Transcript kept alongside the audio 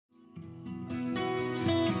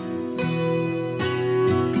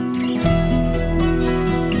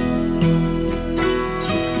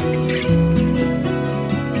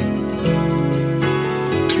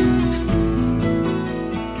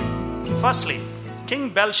Lastly, King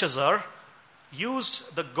Belshazzar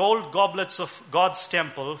used the gold goblets of God's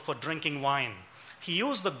temple for drinking wine. He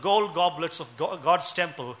used the gold goblets of God's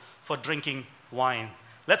temple for drinking wine.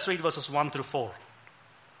 Let's read verses 1 through 4.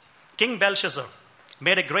 King Belshazzar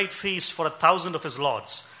made a great feast for 1,000 of his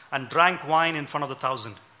lords and drank wine in front of the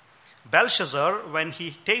 1,000. Belshazzar, when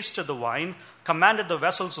he tasted the wine, commanded the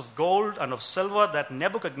vessels of gold and of silver that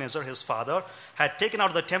Nebuchadnezzar, his father, had taken out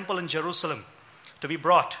of the temple in Jerusalem to be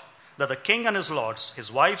brought, that the king and his lords,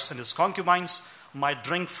 his wives and his concubines might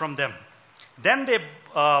drink from them. Then they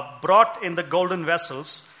brought in the golden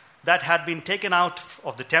vessels that had been taken out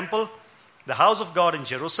of the temple, the house of God in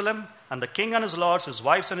Jerusalem, and the king and his lords, his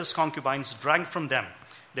wives and his concubines drank from them.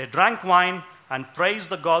 They drank wine and praised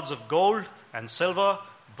the gods of gold and silver,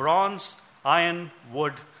 bronze, iron,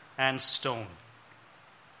 wood, and stone.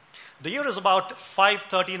 The year is about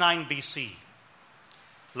 539 BC.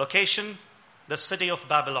 Location, the city of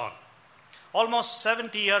Babylon. Almost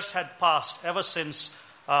 70 years had passed ever since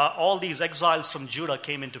all these exiles from Judah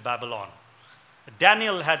came into Babylon.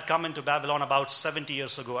 Daniel had come into Babylon about 70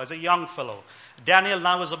 years ago as a young fellow. Daniel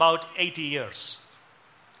now is about 80 years.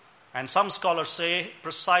 And some scholars say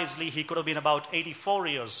precisely he could have been about 84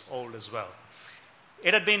 years old as well.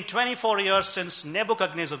 It had been 24 years since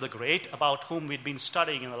Nebuchadnezzar the Great, about whom we'd been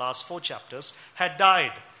studying in the last 4 chapters, had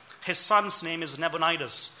died. His son's name is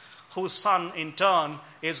Nabonidus, whose son in turn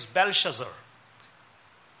is Belshazzar.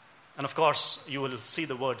 And of course, you will see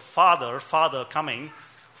the word father coming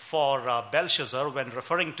for Belshazzar when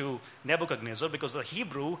referring to Nebuchadnezzar, because the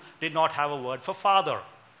Hebrew did not have a word for father.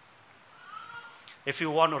 If you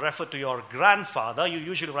want to refer to your grandfather, you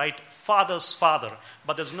usually write father's father,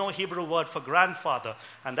 but there's no Hebrew word for grandfather.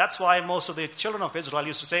 And that's why most of the children of Israel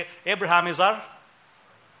used to say, Abraham is our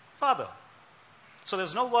father. So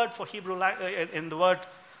there's no word for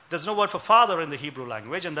there's no word for father in the Hebrew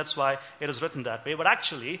language, and that's why it is written that way. But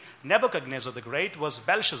actually, Nebuchadnezzar the Great was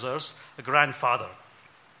Belshazzar's grandfather.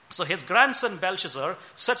 So his grandson Belshazzar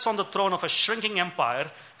sits on the throne of a shrinking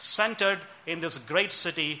empire centered in this great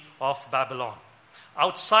city of Babylon.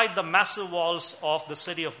 Outside the massive walls of the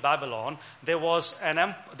city of Babylon, there was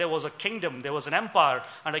a kingdom, there was an empire,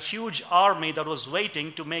 and a huge army that was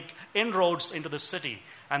waiting to make inroads into the city.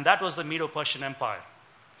 And that was the Medo-Persian Empire.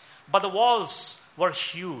 But the walls were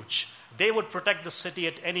huge. They would protect the city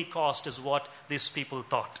at any cost, is what these people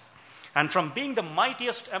thought. And from being the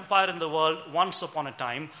mightiest empire in the world once upon a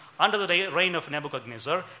time, under the reign of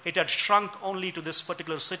Nebuchadnezzar, it had shrunk only to this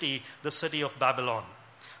particular city, the city of Babylon.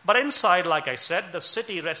 But inside, like I said, the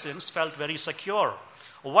city residents felt very secure.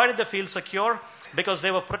 Why did they feel secure? Because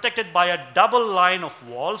they were protected by a double line of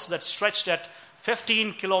walls that stretched at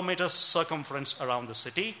 15 kilometers circumference around the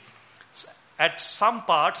city. At some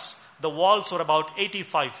parts, the walls were about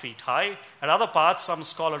 85 feet high. At other parts, some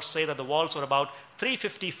scholars say that the walls were about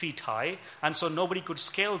 350 feet high, and so nobody could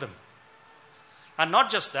scale them. And not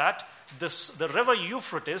just that, the river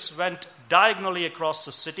Euphrates went diagonally across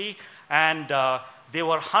the city, and there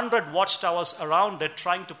were 100 watchtowers around it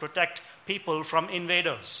trying to protect people from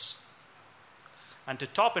invaders. And to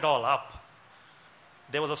top it all up,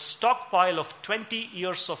 there was a stockpile of 20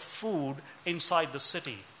 years of food inside the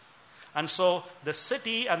city. And so the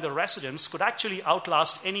city and the residents could actually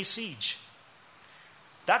outlast any siege.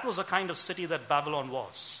 That was the kind of city that Babylon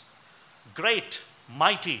was. Great,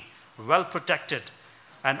 mighty, well protected.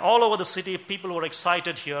 And all over the city, people were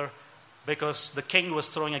excited here because the king was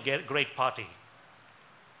throwing a great party.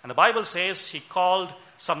 And the Bible says he called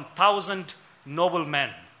some 1,000 noblemen,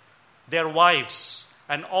 their wives,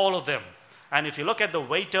 and all of them. And if you look at the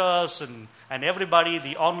waiters and everybody,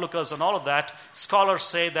 the onlookers and all of that, scholars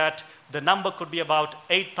say that the number could be about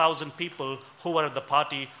 8,000 people who were at the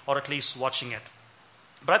party, or at least watching it.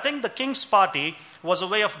 But I think the king's party was a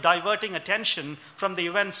way of diverting attention from the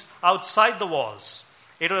events outside the walls.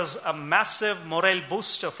 It was a massive morale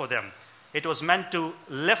booster for them. It was meant to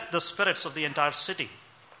lift the spirits of the entire city.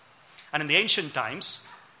 And in the ancient times,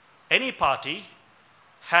 any party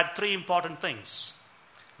had 3 important things.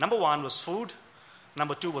 Number 1 was food.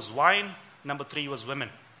 Number 2 was wine. Number 3 was women.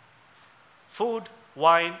 Food,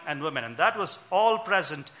 wine, and women. And that was all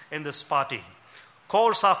present in this party.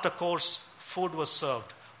 Course after course, food was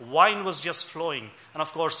served. Wine was just flowing. And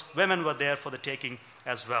of course, women were there for the taking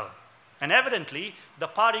as well. And evidently, the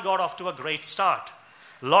party got off to a great start.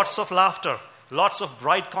 Lots of laughter. Lots of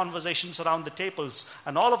bright conversations around the tables.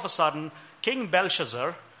 And all of a sudden, King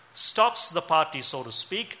Belshazzar stops the party, so to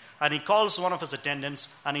speak, and he calls one of his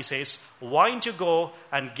attendants and he says, why don't you go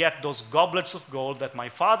and get those goblets of gold that my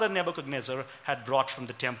father Nebuchadnezzar had brought from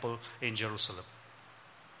the temple in Jerusalem.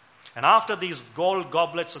 And after these gold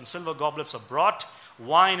goblets and silver goblets are brought,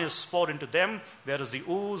 Wine is poured into them. There is the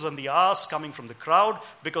oohs and the ahs coming from the crowd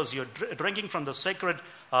because you're drinking from the sacred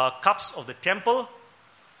cups of the temple.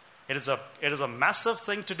 It is a massive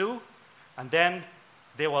thing to do. And then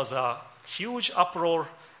there was a huge uproar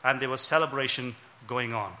and there was celebration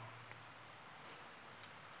going on.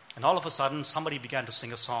 And all of a sudden, somebody began to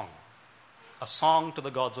sing a song to the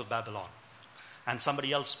gods of Babylon. And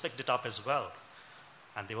somebody else picked it up as well.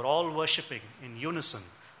 And they were all worshipping in unison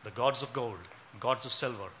the gods of gold, gods of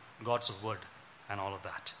silver, gods of wood, and all of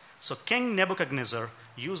that. So King Nebuchadnezzar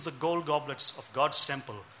used the gold goblets of God's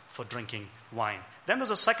temple for drinking wine. Then there's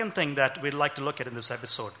a second thing that we'd like to look at in this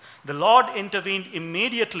episode. The Lord intervened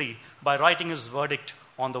immediately by writing his verdict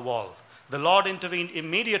on the wall. The Lord intervened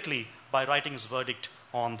immediately by writing his verdict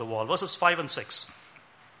on the wall. Verses 5 and 6.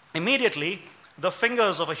 Immediately, the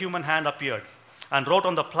fingers of a human hand appeared and wrote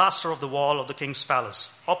on the plaster of the wall of the king's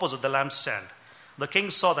palace, opposite the lampstand. The king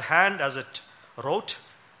saw the hand as it wrote.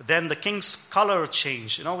 Then the king's color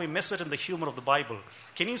changed. We miss it in the humor of the Bible.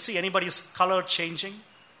 Can you see anybody's color changing?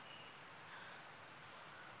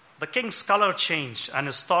 The king's color changed, and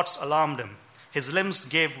his thoughts alarmed him. His limbs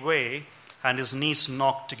gave way, and his knees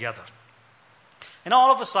knocked together. And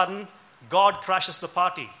all of a sudden, God crashes the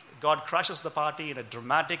party. God crashes the party in a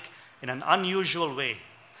dramatic, in an unusual way.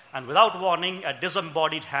 And without warning, a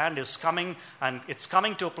disembodied hand is coming, and it's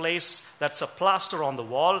coming to a place that's a plaster on the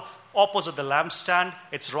wall, opposite the lampstand.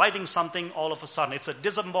 It's writing something all of a sudden. It's a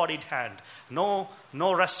disembodied hand. No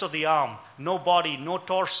rest of the arm, no body, no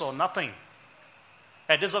torso, nothing.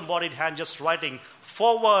 A disembodied hand just writing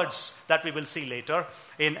 4 words that we will see later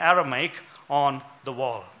in Aramaic on the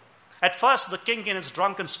wall. At first, the king in his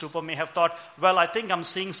drunken stupor may have thought, well, I think I'm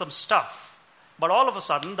seeing some stuff. But all of a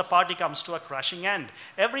sudden, the party comes to a crashing end.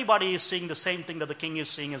 Everybody is seeing the same thing that the king is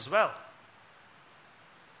seeing as well.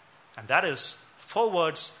 And that is 4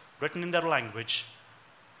 words written in their language,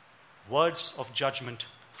 words of judgment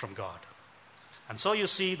from God. And so you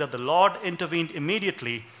see that the Lord intervened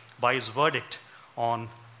immediately by his verdict on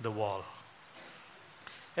the wall.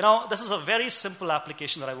 This is a very simple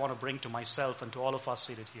application that I want to bring to myself and to all of us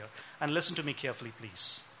seated here. And listen to me carefully,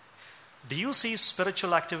 please. Do you see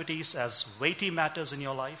spiritual activities as weighty matters in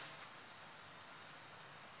your life?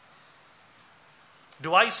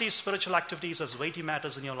 Do I see spiritual activities as weighty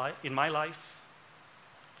matters in my life?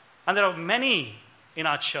 And there are many in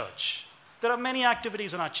our church. There are many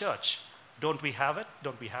activities in our church. Don't we have it?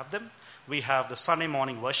 Don't we have them? We have the Sunday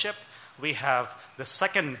morning worship. We have the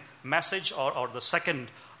second message or the second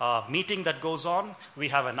meeting that goes on. We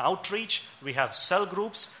have an outreach. We have cell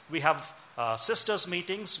groups. We have sisters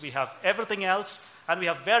meetings. We have everything else. And we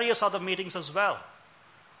have various other meetings as well.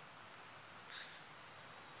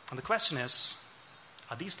 And the question is,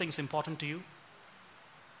 are these things important to you?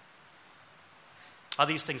 Are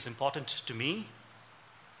these things important to me?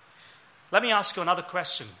 Let me ask you another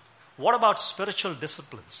question. What about spiritual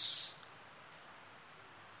disciplines?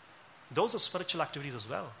 Those are spiritual activities as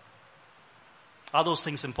well. Are those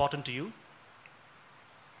things important to you?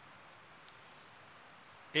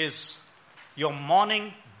 Is your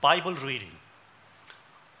morning Bible reading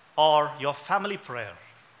or your family prayer,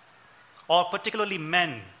 or particularly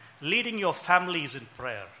men leading your families in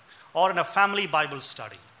prayer or in a family Bible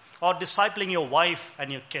study or discipling your wife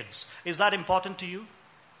and your kids, is that important to you?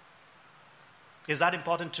 Is that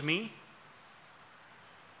important to me?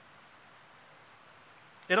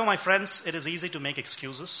 My friends, it is easy to make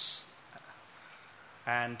excuses.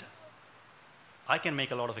 And I can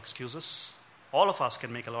make a lot of excuses. All of us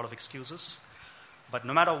can make a lot of excuses. But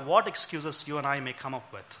no matter what excuses you and I may come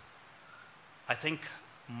up with, I think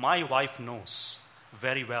my wife knows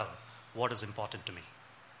very well what is important to me.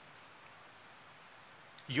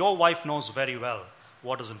 Your wife knows very well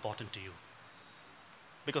what is important to you,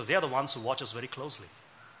 because they are the ones who watch us very closely.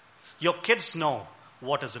 Your kids know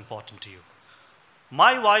what is important to you.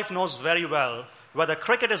 My wife knows very well whether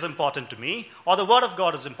cricket is important to me or the Word of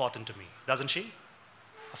God is important to me, doesn't she?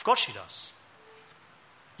 Of course she does.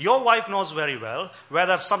 Your wife knows very well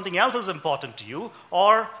whether something else is important to you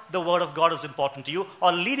or the Word of God is important to you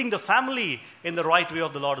or leading the family in the right way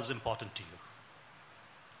of the Lord is important to you.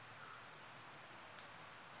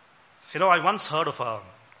 I once heard of a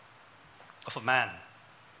man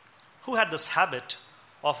who had this habit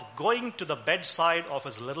of going to the bedside of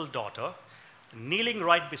his little daughter, kneeling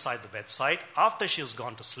right beside the bedside after she has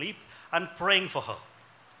gone to sleep and praying for her.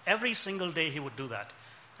 Every single day he would do that.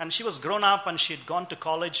 And she was grown up and she had gone to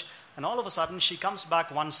college, and all of a sudden she comes back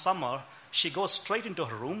one summer, she goes straight into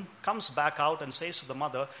her room, comes back out and says to the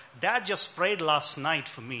mother, "Dad just prayed last night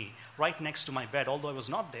for me right next to my bed, although I was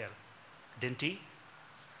not there. Didn't he?"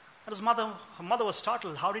 And her mother was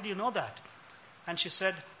startled. "How did you know that?" And she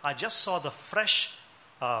said, I just saw the fresh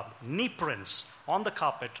knee prints on the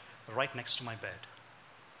carpet right next to my bed.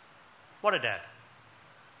 What a dad.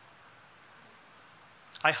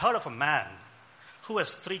 I heard of a man who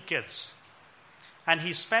has 3 kids, and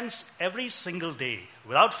he spends every single day,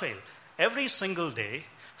 without fail, every single day,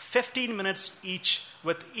 15 minutes each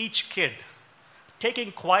with each kid,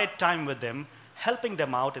 taking quiet time with them, helping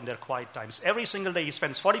them out in their quiet times. Every single day he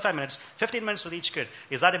spends 45 minutes, 15 minutes with each kid.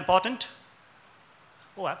 Is that important?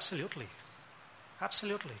 Oh, absolutely.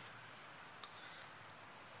 Absolutely.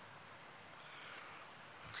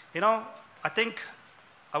 You know,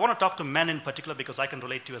 I want to talk to men in particular because I can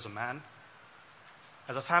relate to you as a man,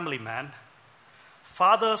 as a family man.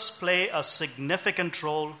 Fathers play a significant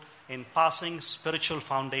role in passing spiritual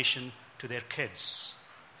foundation to their kids.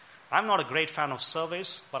 I'm not a great fan of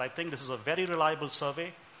surveys, but I think this is a very reliable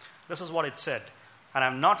survey. This is what it said. And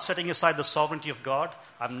I'm not setting aside the sovereignty of God.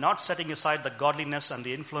 I'm not setting aside the godliness and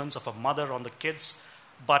the influence of a mother on the kids.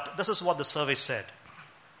 But this is what the survey said.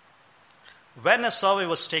 When a survey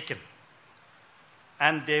was taken,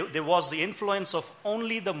 and there was the influence of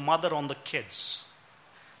only the mother on the kids,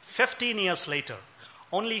 15 years later,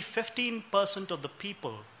 only 15% of the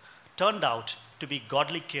people turned out to be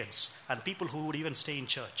godly kids and people who would even stay in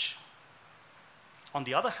church. On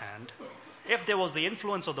the other hand, if there was the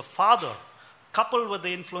influence of the father coupled with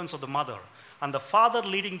the influence of the mother, and the father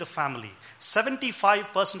leading the family,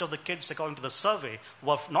 75% of the kids, according to the survey,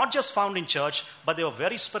 were not just found in church, but they were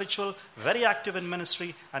very spiritual, very active in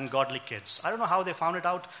ministry, and godly kids. I don't know how they found it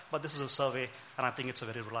out, but this is a survey, and I think it's a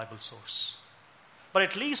very reliable source. But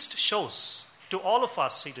at least shows to all of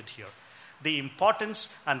us seated here the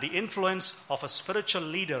importance and the influence of a spiritual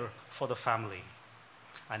leader for the family.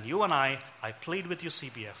 And you and I plead with you,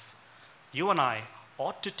 CBF, you and I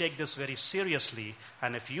ought to take this very seriously.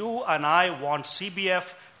 And if you and I want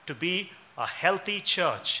CBF to be a healthy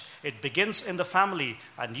church, it begins in the family,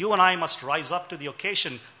 and you and I must rise up to the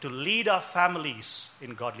occasion to lead our families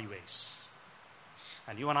in godly ways.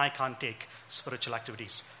 And you and I can't take spiritual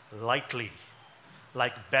activities lightly,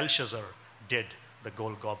 like Belshazzar did the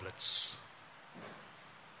gold goblets.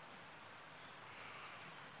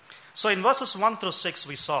 So in verses 1 through 6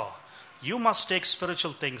 we saw, you must take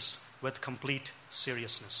spiritual things with complete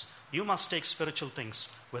seriousness. You must take spiritual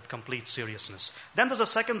things with complete seriousness. Then there's a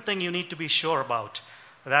second thing you need to be sure about,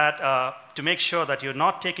 that to make sure that you're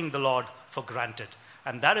not taking the Lord for granted.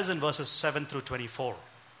 And that is in verses 7 through 24.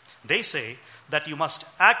 They say that you must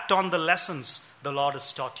act on the lessons the Lord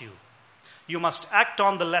has taught you. You must act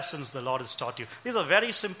on the lessons the Lord has taught you. These are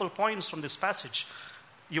very simple points from this passage.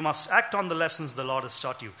 You must act on the lessons the Lord has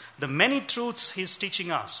taught you. The many truths He's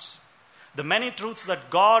teaching us, the many truths that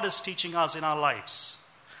God is teaching us in our lives,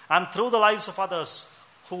 and through the lives of others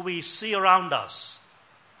who we see around us,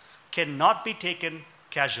 cannot be taken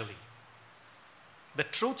casually. The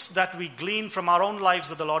truths that we glean from our own lives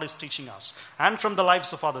that the Lord is teaching us and from the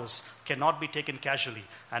lives of others cannot be taken casually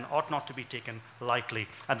and ought not to be taken lightly.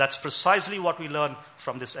 And that's precisely what we learn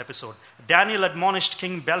from this episode. Daniel admonished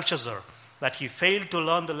King Belshazzar that he failed to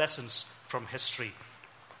learn the lessons from history.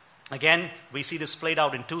 Again, we see this played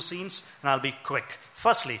out in 2 scenes, and I'll be quick.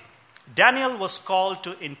 Firstly, Daniel was called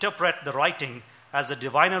to interpret the writing as the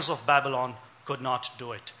diviners of Babylon could not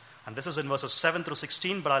do it. And this is in verses 7 through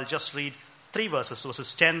 16, but I'll just read 3 verses,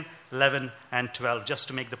 verses 10, 11, and 12, just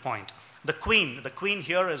to make the point. The queen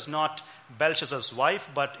here is not Belshazzar's wife,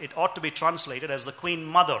 but it ought to be translated as the queen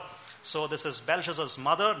mother. So this is Belshazzar's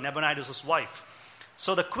mother, Nabonidus' wife.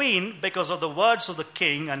 So the queen, because of the words of the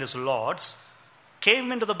king and his lords,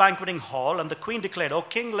 came into the banqueting hall, and the queen declared, O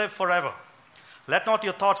king, live forever. Let not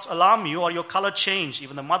your thoughts alarm you or your color change.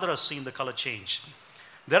 Even the mother has seen the color change.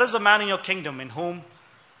 There is a man in your kingdom in whom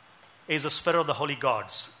is the spirit of the holy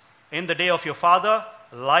gods. In the day of your father,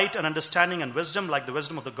 light and understanding and wisdom, like the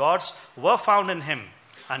wisdom of the gods, were found in him.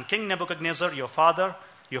 And King Nebuchadnezzar, your father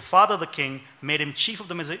the king, made him chief of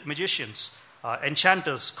the magicians,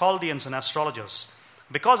 enchanters, Chaldeans, and astrologers.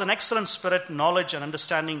 Because an excellent spirit, knowledge, and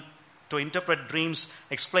understanding to interpret dreams,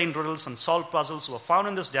 explain riddles, and solve puzzles were found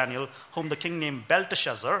in this Daniel, whom the king named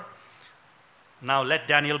Belteshazzar. Now let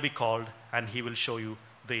Daniel be called, and he will show you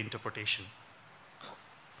the interpretation.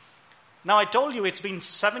 Now I told you it's been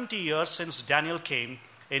 70 years since Daniel came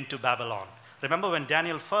into Babylon. Remember when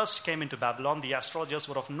Daniel first came into Babylon, the astrologers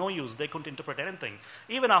were of no use. They couldn't interpret anything.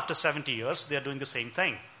 Even after 70 years, they are doing the same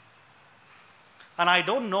thing. And I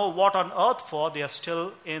don't know what on earth for they are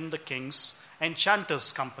still in the king's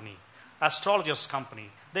enchanters' company, astrologers'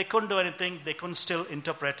 company. They couldn't do anything. They couldn't still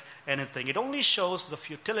interpret anything. It only shows the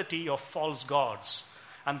futility of false gods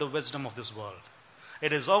and the wisdom of this world.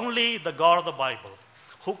 It is only the God of the Bible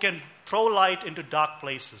who can throw light into dark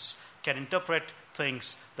places, can interpret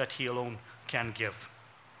things that he alone can give.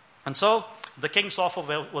 And so the king's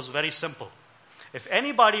offer was very simple. If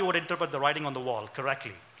anybody would interpret the writing on the wall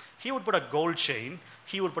correctly, he would put a gold chain,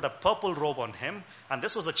 he would put a purple robe on him, and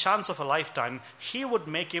this was the chance of a lifetime. He would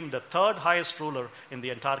make him the third highest ruler in the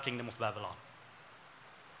entire kingdom of Babylon.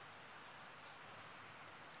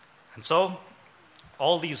 And so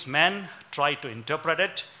all these men tried to interpret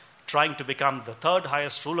it, trying to become the third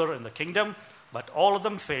highest ruler in the kingdom, but all of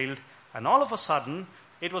them failed. And all of a sudden,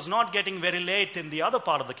 it was not getting very late in the other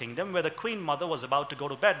part of the kingdom where the queen mother was about to go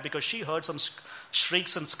to bed because she heard some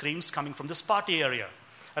shrieks and screams coming from this party area.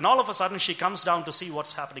 And all of a sudden, she comes down to see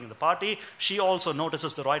what's happening in the party. She also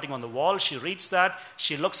notices the writing on the wall. She reads that.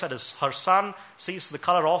 She looks at her son, sees the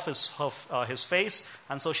color of his face.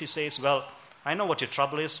 And so she says, well, I know what your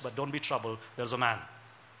trouble is, but don't be troubled. There's a man.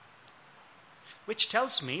 Which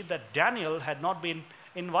tells me that Daniel had not been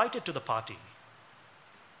invited to the party.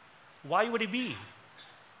 Why would he be?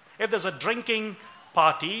 If there's a drinking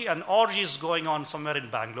party and orgies going on somewhere in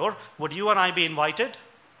Bangalore, would you and I be invited?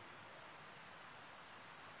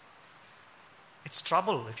 It's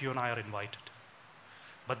trouble if you and I are invited.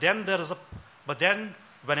 But then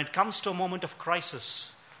when it comes to a moment of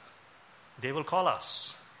crisis, they will call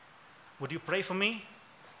us. Would you pray for me?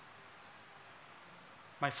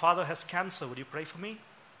 My father has cancer. Would you pray for me?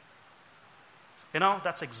 You know,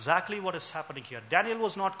 that's exactly what is happening here. Daniel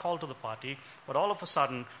was not called to the party, but all of a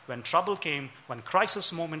sudden, when trouble came, when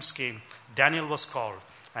crisis moments came, Daniel was called.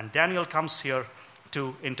 And Daniel comes here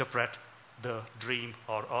to interpret the dream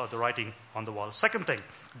or the writing on the wall. Second thing,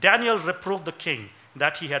 Daniel reproved the king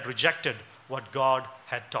that he had rejected what God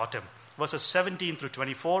had taught him. Verses 17 through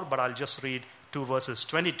 24, but I'll just read 2 verses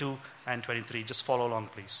 22 and 23. Just follow along,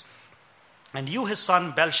 please. And you, his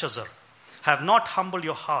son Belshazzar, have not humbled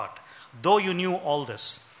your heart, though you knew all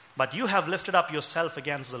this, but you have lifted up yourself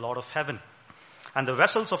against the Lord of heaven. And the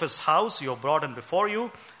vessels of his house you have brought in before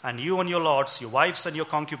you, and you and your lords, your wives and your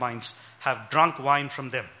concubines, have drunk wine from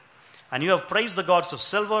them. And you have praised the gods of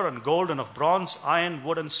silver and gold and of bronze, iron,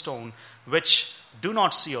 wood, and stone, which do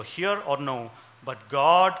not see or hear or know, but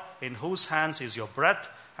God, in whose hands is your breath,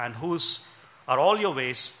 and whose are all your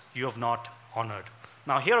ways, you have not honored.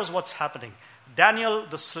 Now here is what's happening. Daniel,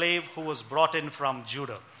 the slave who was brought in from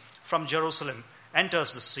Judah, from Jerusalem,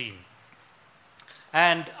 enters the scene.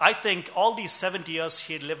 And I think all these 70 years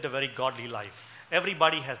he had lived a very godly life.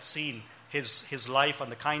 Everybody had seen his life and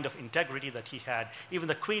the kind of integrity that he had. Even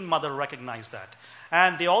the queen mother recognized that.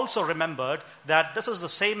 And they also remembered that this is the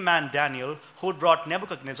same man, Daniel, who had brought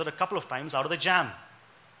Nebuchadnezzar a couple of times out of the jam.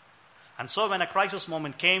 And so when a crisis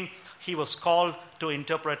moment came, he was called to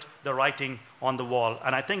interpret the writing on the wall.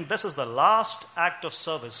 And I think this is the last act of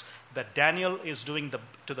service that Daniel is doing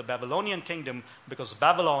to the Babylonian kingdom, because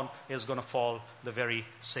Babylon is going to fall the very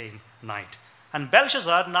same night. And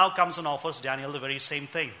Belshazzar now comes and offers Daniel the very same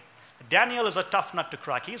thing. Daniel is a tough nut to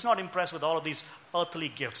crack. He's not impressed with all of these earthly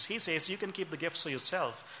gifts. He says, you can keep the gifts for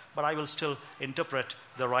yourself, but I will still interpret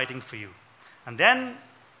the writing for you. And then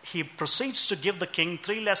he proceeds to give the king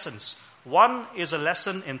 3 lessons. One is a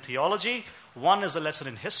lesson in theology, one is a lesson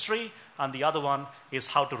in history, and the other one is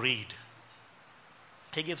how to read.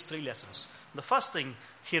 He gives 3 lessons. The first thing,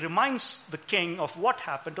 he reminds the king of what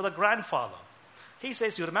happened to the grandfather. He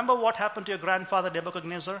says, do you remember what happened to your grandfather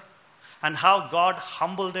Nebuchadnezzar? And how God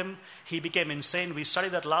humbled him. He became insane. We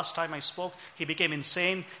studied that last time I spoke. He became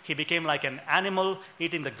insane. He became like an animal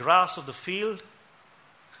eating the grass of the field.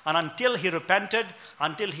 And until he repented,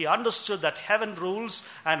 until he understood that heaven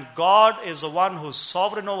rules and God is the one who's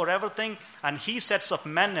sovereign over everything, and he sets up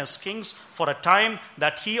men as kings for a time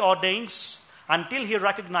that he ordains, until he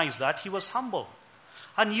recognized that, he was humble.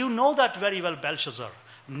 And you know that very well, Belshazzar.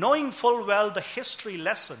 Knowing full well the history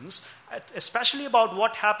lessons, especially about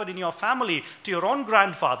what happened in your family to your own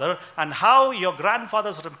grandfather and how your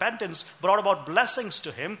grandfather's repentance brought about blessings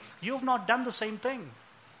to him, you have not done the same thing.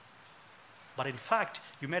 But in fact,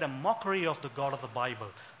 you made a mockery of the God of the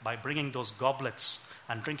Bible by bringing those goblets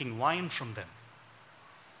and drinking wine from them.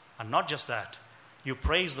 And not just that, you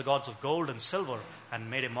praised the gods of gold and silver and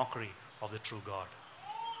made a mockery of the true God.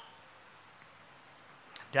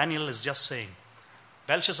 Daniel is just saying,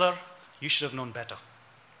 Belshazzar, you should have known better.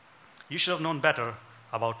 You should have known better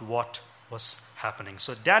about what was happening.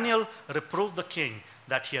 So Daniel reproved the king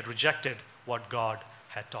that he had rejected what God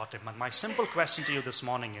had taught him. And my simple question to you this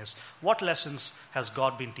morning is, what lessons has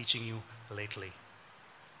God been teaching you lately?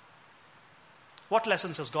 What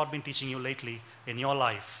lessons has God been teaching you lately in your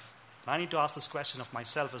life? I need to ask this question of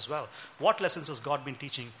myself as well. What lessons has God been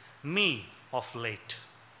teaching me of late?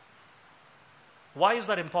 Why is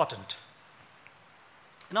that important?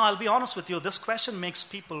 I'll be honest with you, this question makes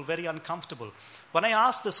people very uncomfortable. When I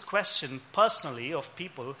ask this question personally of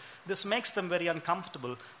people, this makes them very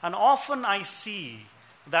uncomfortable. And often I see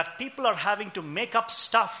that people are having to make up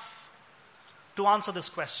stuff to answer this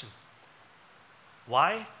question.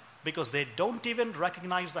 Why? Because they don't even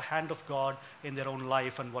recognize the hand of God in their own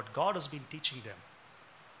life and what God has been teaching them.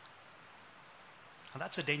 And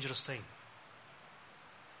that's a dangerous thing.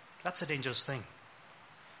 That's a dangerous thing.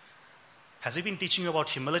 Has He been teaching you about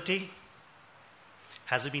humility?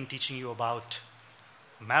 Has He been teaching you about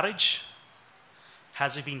marriage?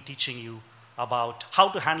 Has He been teaching you about how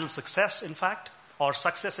to handle success, in fact, or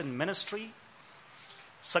success in ministry,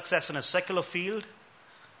 success in a secular field?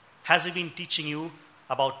 Has He been teaching you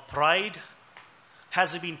about pride?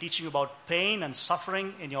 Has He been teaching you about pain and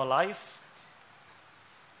suffering in your life?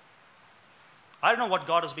 I don't know what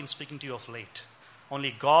God has been speaking to you of late.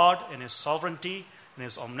 Only God in His sovereignty, in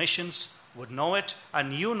His omniscience, would know it,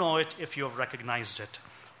 and you know it if you have recognized it.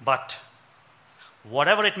 But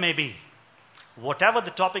whatever it may be, whatever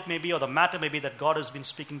the topic may be or the matter may be that God has been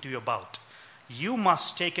speaking to you about, you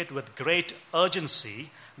must take it with great urgency,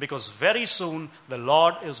 because very soon the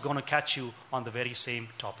Lord is going to catch you on the very same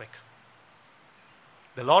topic.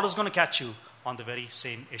 The Lord is going to catch you on the very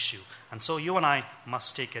same issue. And so you and I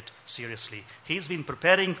must take it seriously. He's been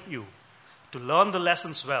preparing you to learn the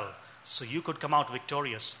lessons well, so you could come out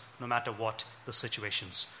victorious no matter what the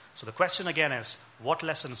situations. So the question again is, what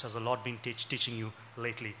lessons has the Lord been teaching you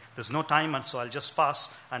lately? There's no time, and so I'll just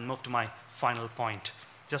pass and move to my final point.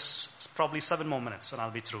 Just probably 7 more minutes and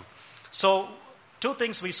I'll be through. So 2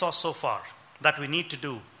 things we saw so far that we need to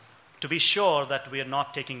do to be sure that we are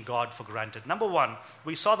not taking God for granted. Number 1,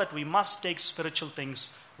 we saw that we must take spiritual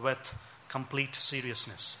things with complete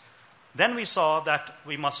seriousness. Then we saw that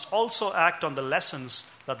we must also act on the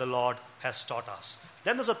lessons that the Lord has taught us.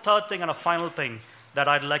 Then there's a third thing and a final thing that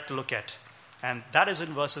I'd like to look at, and that is in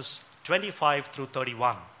verses 25 through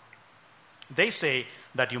 31. They say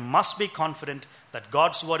that you must be confident that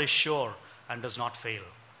God's word is sure and does not fail.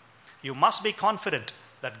 You must be confident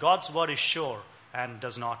that God's word is sure and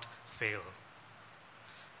does not fail.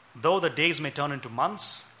 Though the days may turn into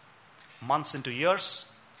months, months into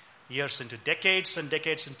years, years into decades, and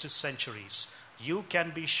decades into centuries, you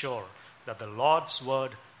can be sure that the Lord's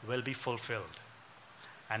word will be fulfilled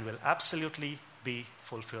and will absolutely be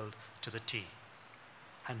fulfilled to the T.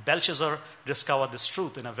 And Belshazzar discovered this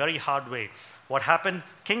truth in a very hard way. What happened?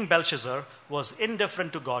 King Belshazzar was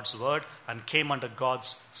indifferent to God's word and came under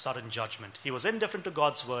God's sudden judgment. He was indifferent to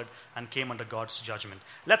God's word and came under God's judgment.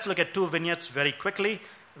 Let's look at 2 vignettes very quickly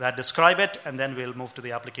that describe it, and then we'll move to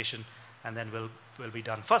the application, and then we'll be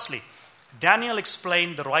done. Firstly, Daniel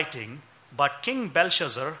explained the writing, but King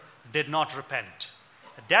Belshazzar did not repent.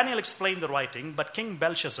 Daniel explained the writing, but King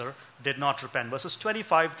Belshazzar did not repent. Verses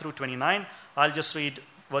 25 through 29, I'll just read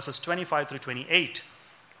verses 25 through 28.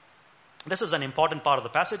 This is an important part of the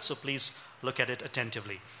passage, so please look at it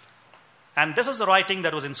attentively. And this is the writing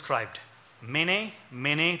that was inscribed. Mene,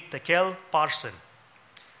 Mene, Tekel, Parsin.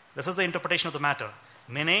 This is the interpretation of the matter.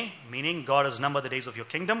 Mene, meaning God has numbered the days of your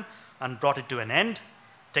kingdom and brought it to an end.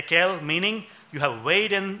 Tekel, meaning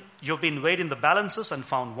you've been weighed in the balances and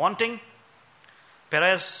found wanting.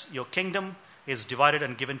 Perez, your kingdom is divided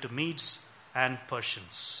and given to Medes and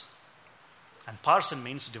Persians. And Parsin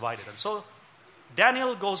means divided. And so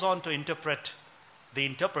Daniel goes on to interpret the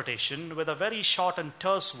interpretation with a very short and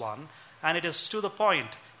terse one, and it is to the point.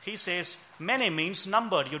 He says, Mene means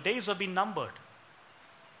numbered. Your days have been numbered.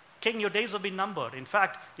 King, your days have been numbered. In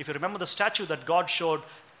fact, if you remember the statue that God showed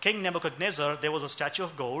King Nebuchadnezzar, there was a statue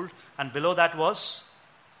of gold, and below that was,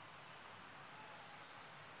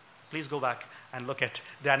 please go back and look at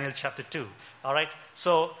Daniel chapter 2. All right?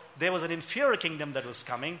 So there was an inferior kingdom that was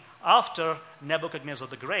coming after Nebuchadnezzar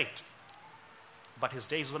the Great. But his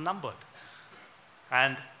days were numbered.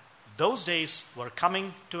 And those days were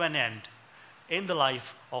coming to an end in the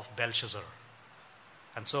life of Belshazzar.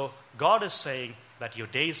 And so God is saying that your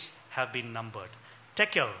days have been numbered.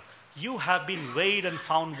 Tekel, you have been weighed and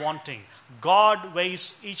found wanting. God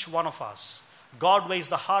weighs each one of us. God weighs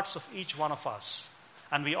the hearts of each one of us.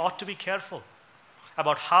 And we ought to be careful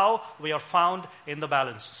about how we are found in the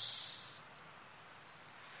balances.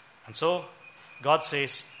 And so God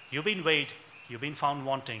says, you've been weighed, you've been found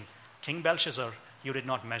wanting. King Belshazzar, you did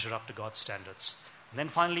not measure up to God's standards. And then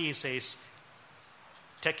finally he says,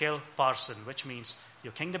 Tekel Parsin, which means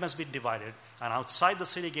your kingdom has been divided, and outside the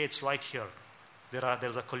city gates right here,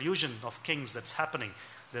 there's a collusion of kings that's happening.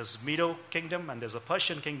 There's Medo kingdom and there's a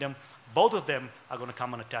Persian kingdom. Both of them are going to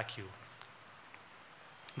come and attack you.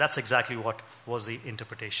 That's exactly what was the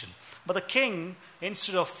interpretation. But the king,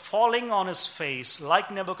 instead of falling on his face like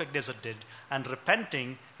Nebuchadnezzar did and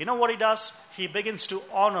repenting, you know what he does? He begins to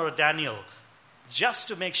honor Daniel just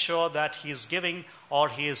to make sure that he is giving or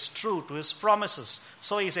he is true to his promises.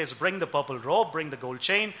 So he says, bring the purple robe, bring the gold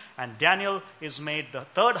chain, and Daniel is made the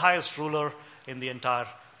third highest ruler in the entire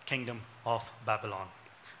kingdom of Babylon.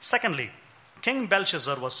 Secondly, King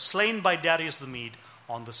Belshazzar was slain by Darius the Mede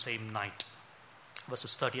on the same night.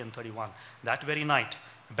 Verses 30 and 31. That very night,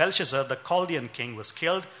 Belshazzar, the Chaldean king, was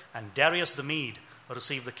killed, and Darius the Mede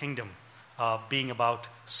received the kingdom, being about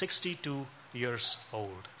 62 years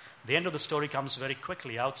old. The end of the story comes very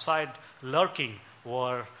quickly. Outside lurking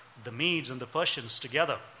were the Medes and the Persians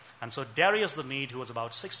together. And so Darius the Mede, who was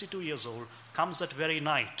about 62 years old, comes that very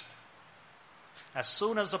night. As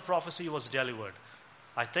soon as the prophecy was delivered,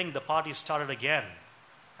 I think the party started again.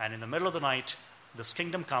 And in the middle of the night, this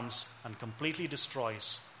kingdom comes and completely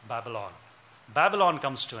destroys Babylon. Babylon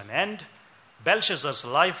comes to an end. Belshazzar's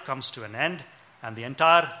life comes to an end. And the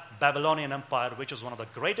entire Babylonian empire, which is one of the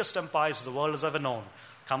greatest empires the world has ever known,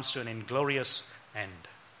 comes to an inglorious end.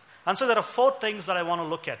 And so there are 4 things that I want to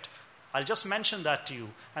look at. I'll just mention that to you.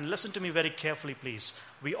 And listen to me very carefully, please.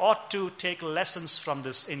 We ought to take lessons from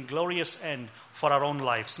this inglorious end for our own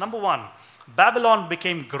lives. Number 1, Babylon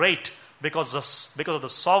became great because of the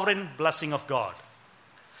sovereign blessing of God.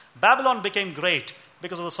 Babylon became great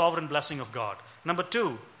because of the sovereign blessing of God. Number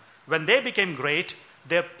 2, when they became great,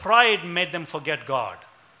 their pride made them forget God.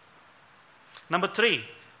 Number 3,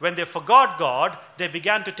 when they forgot God, they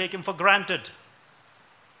began to take him for granted.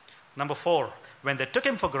 Number 4, when they took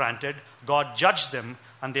him for granted, God judged them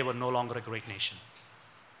and they were no longer a great nation.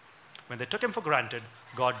 When they took him for granted,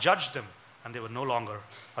 God judged them and they were no longer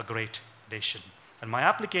a great nation. And my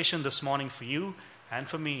application this morning for you and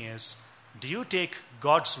for me is, do you take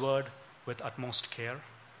God's word with utmost care?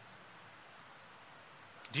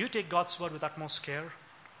 Do you take God's word with utmost care?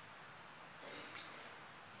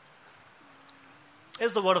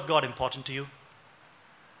 Is the word of God important to you?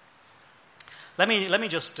 Let me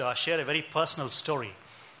just share a very personal story.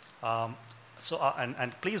 And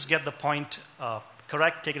please get the point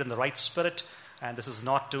correct, take it in the right spirit. And this is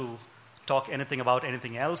not to talk anything about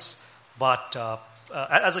anything else, but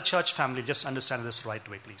as a church family, just understand this right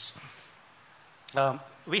way, please.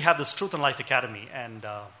 We have this Truth and Life Academy, and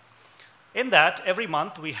in that, every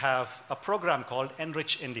month we have a program called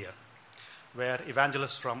Enrich India, where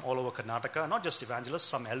evangelists from all over Karnataka, not just evangelists,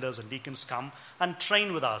 some elders and deacons come and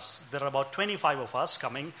train with us. There are about 25 of us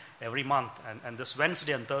coming every month, and this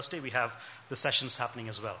Wednesday and Thursday we have the sessions happening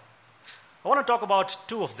as well. I want to talk about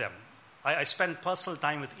 2 of them. I spend personal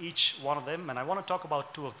time with each one of them, and I want to talk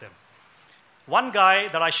about 2 of them. One guy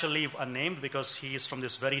that I shall leave unnamed because he is from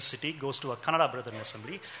this very city, goes to a Kannada Brethren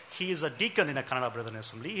Assembly. He is a deacon in a Kannada Brethren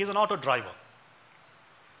Assembly. He is an auto driver.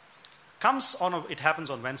 It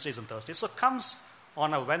happens on Wednesdays and Thursdays. So comes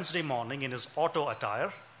on a Wednesday morning in his auto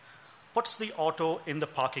attire, puts the auto in the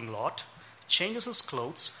parking lot, changes his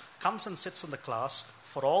clothes, comes and sits in the class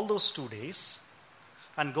for all those 2 days,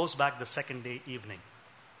 and goes back the second day evening.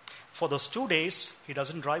 For those 2 days, he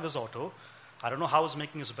doesn't drive his auto. I don't know how he's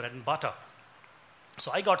making his bread and butter. So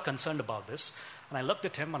I got concerned about this, and I looked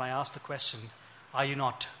at him and I asked the question, are you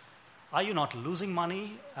not losing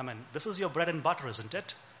money? I mean, this is your bread and butter, isn't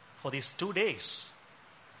it? For these 2 days.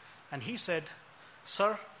 And he said,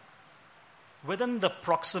 sir, within the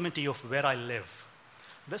proximity of where I live,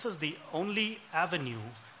 this is the only avenue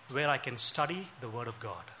where I can study the Word of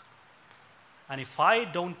God. And if I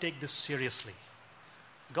don't take this seriously,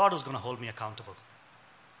 God is going to hold me accountable.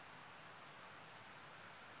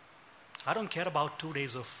 I don't care about 2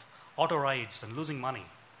 days of auto rides and losing money,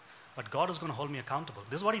 but God is going to hold me accountable.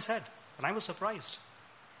 This is what he said, and I was surprised.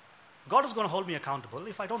 God is going to hold me accountable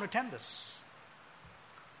if I don't attend this.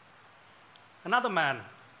 Another man,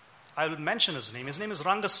 I will mention his name. His name is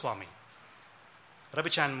Rangaswamy. Rabbi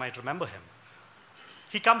Chan might remember him.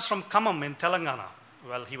 He comes from Khammam in Telangana.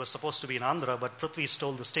 Well, he was supposed to be in Andhra, but Prithvi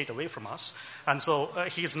stole the state away from us. And so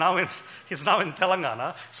he's now in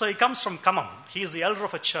Telangana. So he comes from Khammam. He is the elder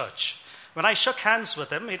of a church. When I shook hands with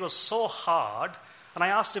him, it was so hard. And I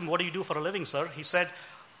asked him, what do you do for a living, sir? He said,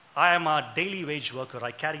 I am a daily wage worker.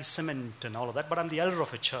 I carry cement and all of that, but I'm the elder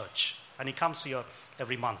of a church. And he comes here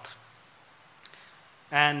every month.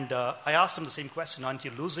 And I asked him the same question, aren't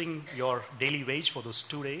you losing your daily wage for those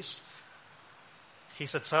 2 days? He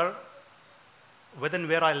said, sir, within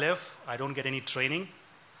where I live, I don't get any training.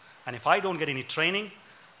 And if I don't get any training,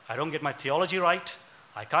 I don't get my theology right,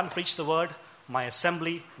 I can't preach the word, my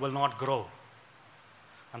assembly will not grow.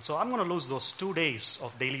 And so I'm going to lose those 2 days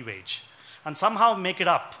of daily wage. and somehow make it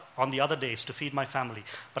up on the other days to feed my family.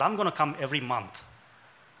 But I'm going to come every month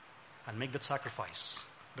and make that sacrifice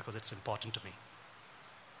because it's important to me.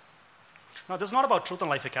 Now, this is not about Truth and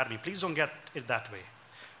Life Academy. Please don't get it that way.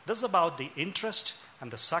 This is about the interest and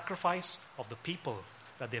the sacrifice of the people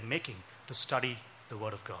that they're making to study the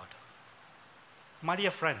Word of God. My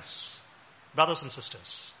dear friends, brothers and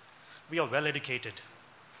sisters, we are well educated.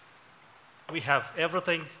 We have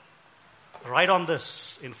everything right on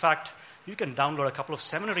this. In fact, you can download a couple of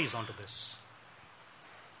seminaries onto this.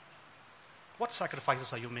 What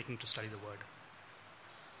sacrifices are you making to study the Word?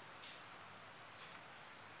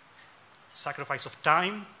 Sacrifice of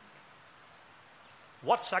time.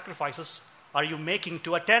 What sacrifices are you making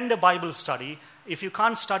to attend a Bible study if you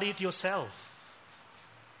can't study it yourself?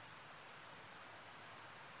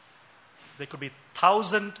 There could be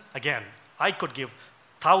 1,000, again, I could give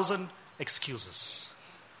 1,000 excuses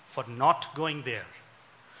for not going there.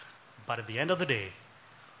 But at the end of the day,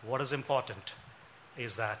 what is important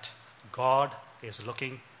is that God is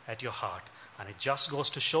looking at your heart, and it just goes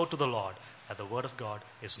to show to the Lord that the Word of God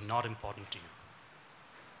is not important to you.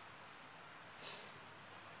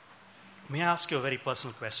 May I ask you a very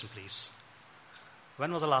personal question, please?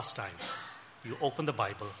 When was the last time you opened the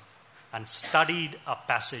Bible and studied a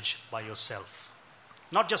passage by yourself?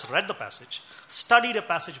 Not just read the passage, studied a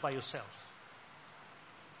passage by yourself.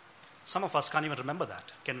 Some of us can't even remember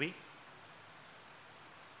that, can we?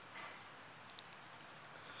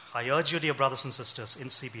 I urge you, dear brothers and sisters in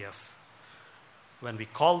CBF, when we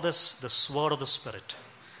call this the sword of the Spirit,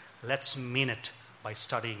 let's mean it by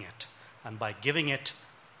studying it and by giving it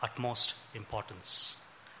utmost importance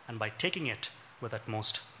and by taking it with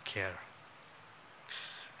utmost care.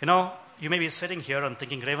 You know, you may be sitting here and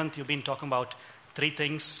thinking, Revant, you've been talking about 3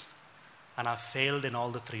 things and I've failed in all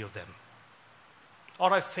the 3 of them.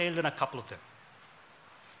 Or I've failed in a couple of them.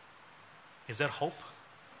 Is there hope?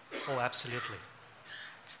 Oh, absolutely.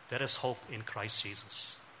 There is hope in Christ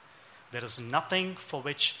Jesus. There is nothing for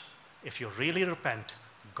which, if you really repent,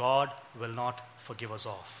 God will not forgive us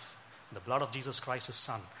of. The blood of Jesus Christ, His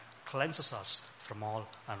Son, cleanses us from all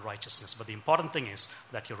unrighteousness. But the important thing is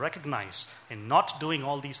that you recognize in not doing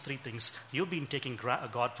all these 3 things, you've been taking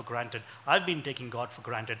God for granted. I've been taking God for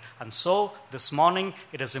granted. And so this morning,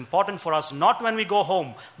 it is important for us, not when we go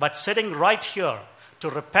home, but sitting right here to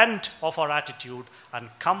repent of our attitude and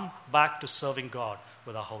come back to serving God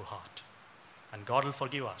with our whole heart. And God will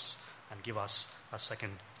forgive us and give us a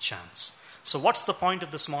second chance. So what's the point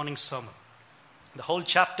of this morning's sermon? The whole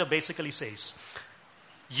chapter basically says,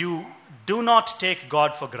 you do not take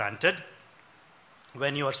God for granted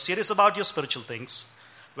when you are serious about your spiritual things,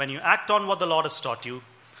 when you act on what the Lord has taught you,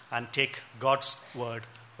 and take God's word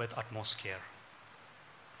with utmost care.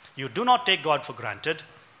 You do not take God for granted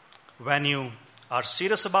when you are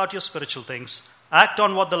serious about your spiritual things, act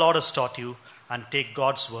on what the Lord has taught you, and take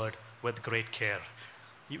God's word with great care.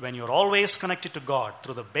 When you're always connected to God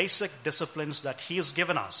through the basic disciplines that He has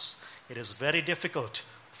given us, it is very difficult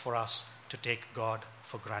for us to take God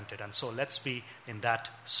for granted. And so let's be in that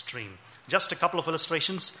stream. Just a couple of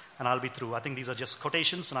illustrations and I'll be through. I think these are just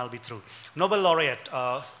quotations and I'll be through. Nobel laureate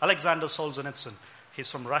Alexander Solzhenitsyn,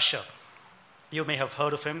 he's from Russia. You may have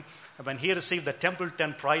heard of him. When he received the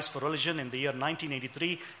Templeton Prize for Religion in the year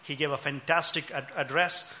 1983, he gave a fantastic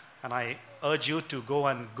address, and I urge you to go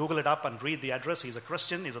and Google it up and read the address. He's a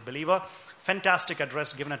Christian, he's a believer. Fantastic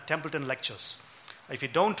address given at Templeton Lectures. If you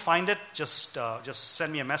don't find it, just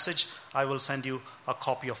send me a message. I will send you a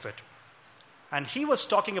copy of it. And he was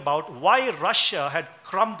talking about why Russia had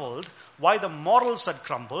crumbled, why the morals had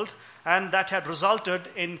crumbled, and that had resulted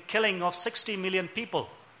in killing of 60 million people.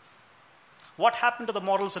 What happened to the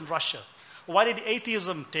morals in Russia? Why did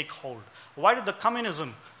atheism take hold? Why did the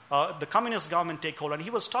communist government take hold? And he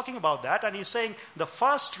was talking about that, and he's saying the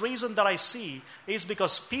first reason that I see is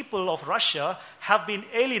because people of Russia have been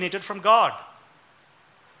alienated from God.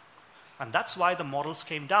 And that's why the morals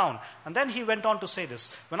came down. And then he went on to say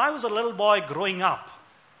this. When I was a little boy growing up,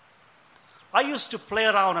 I used to play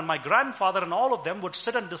around, and my grandfather and all of them would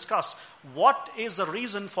sit and discuss what is the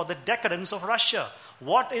reason for the decadence of Russia?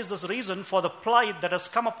 What is this reason for the plight that has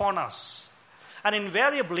come upon us? And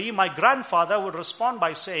invariably, my grandfather would respond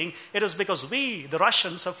by saying, it is because we, the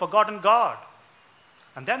Russians, have forgotten God.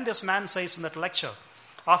 And then this man says in that lecture,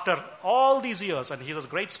 after all these years, and he's a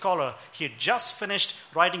great scholar, he had just finished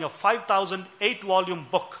writing a 5,008-volume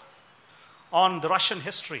book on the Russian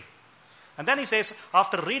history. And then he says,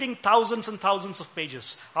 after reading thousands and thousands of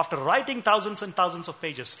pages, after writing thousands and thousands of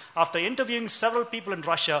pages, after interviewing several people in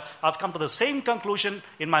Russia, I've come to the same conclusion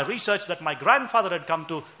in my research that my grandfather had come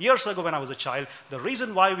to years ago when I was a child. The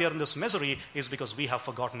reason why we are in this misery is because we have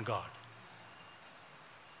forgotten God.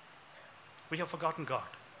 We have forgotten God.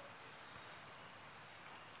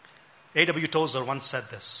 A.W. Tozer once said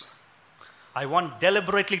this: I want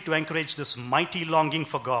deliberately to encourage this mighty longing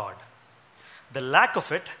for God. The lack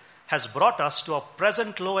of it has brought us to our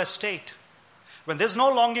present low estate. When there's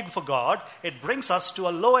no longing for God, it brings us to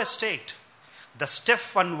a low estate. The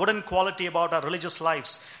stiff and wooden quality about our religious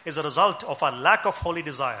lives is a result of our lack of holy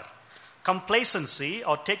desire. Complacency,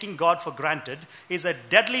 or taking God for granted, is a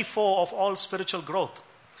deadly foe of all spiritual growth.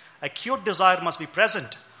 Acute desire must be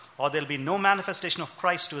present, or there'll be no manifestation of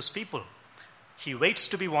Christ to his people. He waits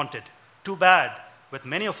to be wanted. Too bad, with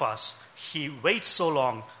many of us, he waits so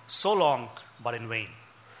long, but in vain.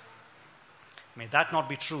 May that not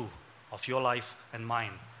be true of your life and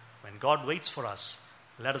mine. When God waits for us,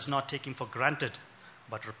 let us not take him for granted,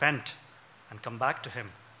 but repent and come back to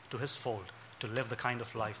him, to his fold, to live the kind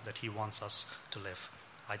of life that he wants us to live.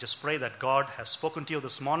 I just pray that God has spoken to you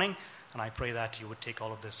this morning, and I pray that you would take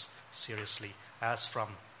all of this seriously as from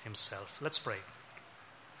himself. Let's pray.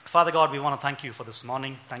 Father God, we want to thank you for this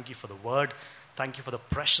morning. Thank you for the word. Thank you for the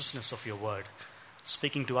preciousness of your word,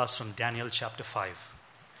 speaking to us from Daniel chapter 5.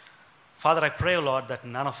 Father, I pray, O Lord, that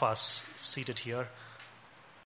none of us seated here